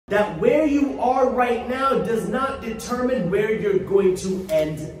that where you are right now does not determine where you're going to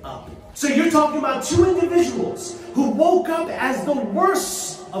end up. So you're talking about two individuals who woke up as the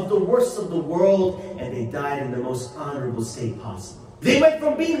worst of the world, and they died in the most honorable state possible. They went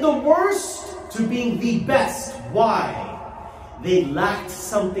from being the worst to being the best. Why? They lacked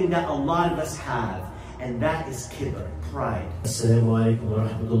something that a lot of us have, and that is kibr, pride. Assalamu alaikum wa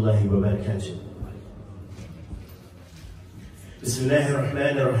rahmatullahi wa barakatuh.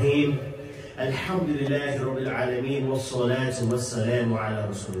 Bismillahirrahmanirrahim. Alhamdulillahi rabbil alameen wa salatu wa salamu ala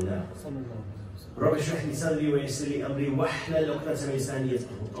rasulillah. Rabbi shrah li sadri wa yassir li amri wa hlul 'uqdatan min lisani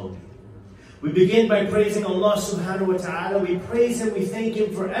yafqahu qawli. We begin by praising Allah subhanahu wa ta'ala. We praise Him, we thank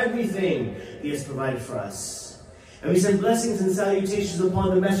Him for everything He has provided for us. And we send blessings and salutations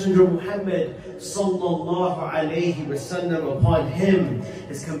upon the Messenger Muhammad sallallahu alayhi wa sallam, upon him,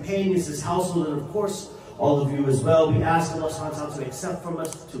 his companions, his household, and of course, all of you as well. We ask Allah subhanahu wa ta'ala to accept from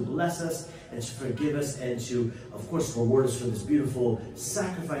us, to bless us, and to forgive us, and to, of course, reward us for this beautiful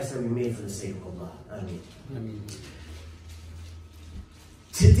sacrifice that we made for the sake of Allah. Ameen. Ameen.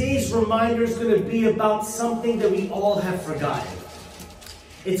 Today's reminder is going to be about something that we all have forgotten.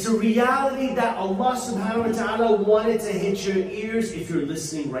 It's a reality that Allah subhanahu wa ta'ala wanted to hit your ears if you're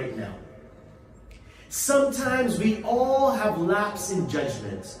listening right now. Sometimes we all have lapse in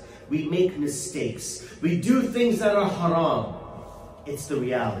judgment. We make mistakes. We do things that are haram. It's the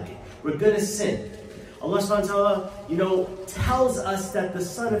reality. We're going to sin. Allah subhanahu wa ta'ala, tells us that the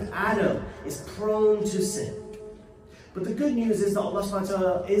son of Adam is prone to sin. But the good news is that Allah subhanahu wa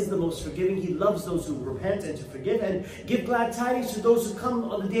ta'ala is the most forgiving. He loves those who repent and to forgive, and give glad tidings to those who come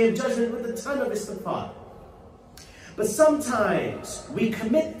on the day of judgment with a ton of istighfar. But sometimes we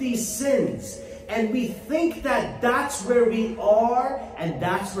commit these sins and we think that that's where we are and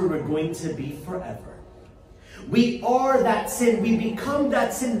that's where we're going to be forever. We are that sin. We become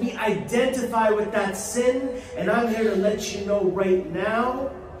that sin. We identify with that sin. And I'm here to let you know right now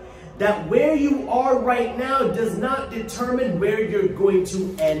that where you are right now does not determine where you're going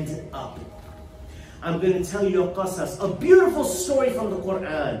to end up. I'm going to tell you a qasas, a beautiful story from the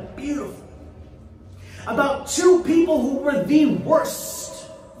Quran, beautiful, about two people who were the worst.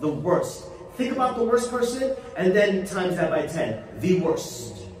 The worst. Think about the worst person and then times that by 10. The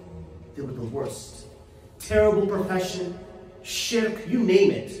worst. They were the worst. Terrible profession, shirk, you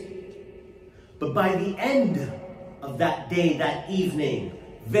name it. But by the end of that day, that evening,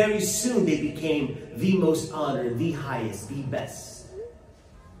 very soon they became the most honored, the highest, the best.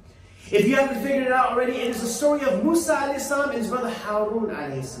 If you haven't figured it out already, it is the story of Musa alayhi salam and his brother Harun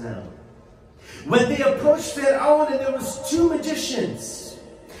alayhi salam. When they approached Fir'aun and there was two magicians.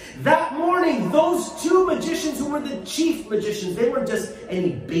 That morning, those two magicians who were the chief magicians, they weren't just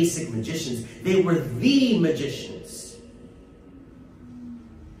any basic magicians, they were the magicians.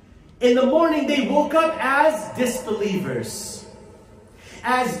 In the morning, they woke up as disbelievers.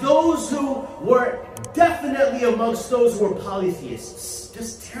 As those who were definitely amongst those who were polytheists.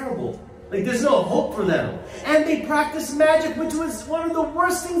 Just terrible. Like there's no hope for them. And they practiced magic, which was one of the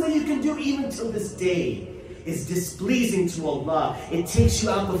worst things that you can do even till this day. Is displeasing to Allah. It takes you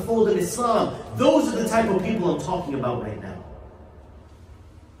out the fold of Islam. Those are the type of people I'm talking about right now.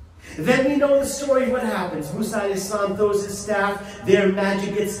 Then we know the story of what happens. Musa alayhi salam throws his staff, their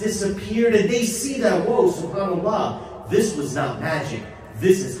magic gets disappeared, and they see that, whoa, subhanAllah, this was not magic.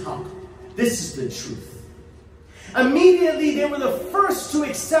 This is haqq. This is the truth. Immediately, they were the first to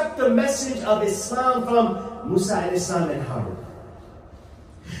accept the message of Islam from Musa alayhi salam and Harun.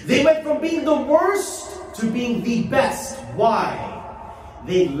 They went from being the worst to being the best. Why?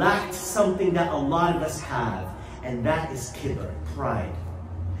 They lacked something that a lot of us have, and that is kibr, pride.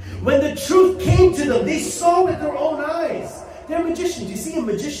 When the truth came to them, they saw with their own eyes. They're magicians. You see, a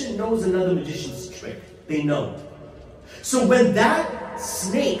magician knows another magician's trick. They know. So when that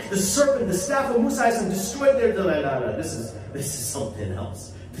snake, the serpent, the staff of Musa destroyed their dalalah, this is something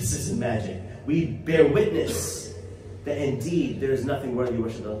else. This isn't magic. We bear witness that indeed there is nothing worthy of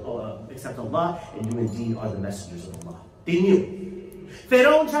worship except Allah, and you indeed are the messengers of Allah. They knew.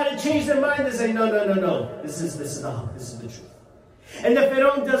 Pharaoh tried to change their mind. They say, no. This is the truth. And the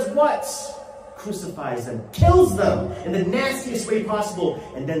Pharaoh does what? Crucifies them, kills them in the nastiest way possible,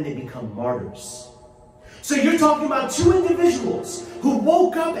 and then they become martyrs. So you're talking about two individuals who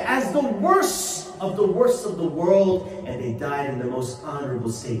woke up as the worst of the world, and they died in the most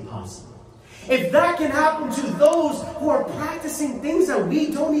honorable state possible. If that can happen to those who are practicing things that we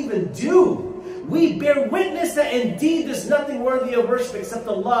don't even do, we bear witness that indeed there's nothing worthy of worship except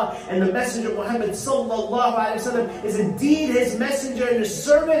Allah, and the Messenger Muhammad sallallahu alaihi wasallam is indeed His messenger and His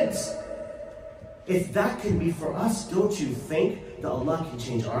servant. If that can be for us, don't you think that Allah can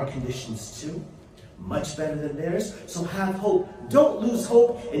change our conditions too? Much better than theirs. So have hope. Don't lose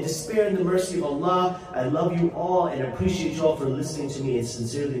hope and despair in the mercy of Allah. I love you all and appreciate you all for listening to me. It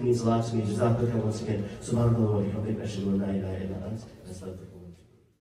sincerely means a lot to me. Jazakallah once again. Subhanallah wa bihamdihi, ashhadu an la ilaha illa anta, astaghfiruka.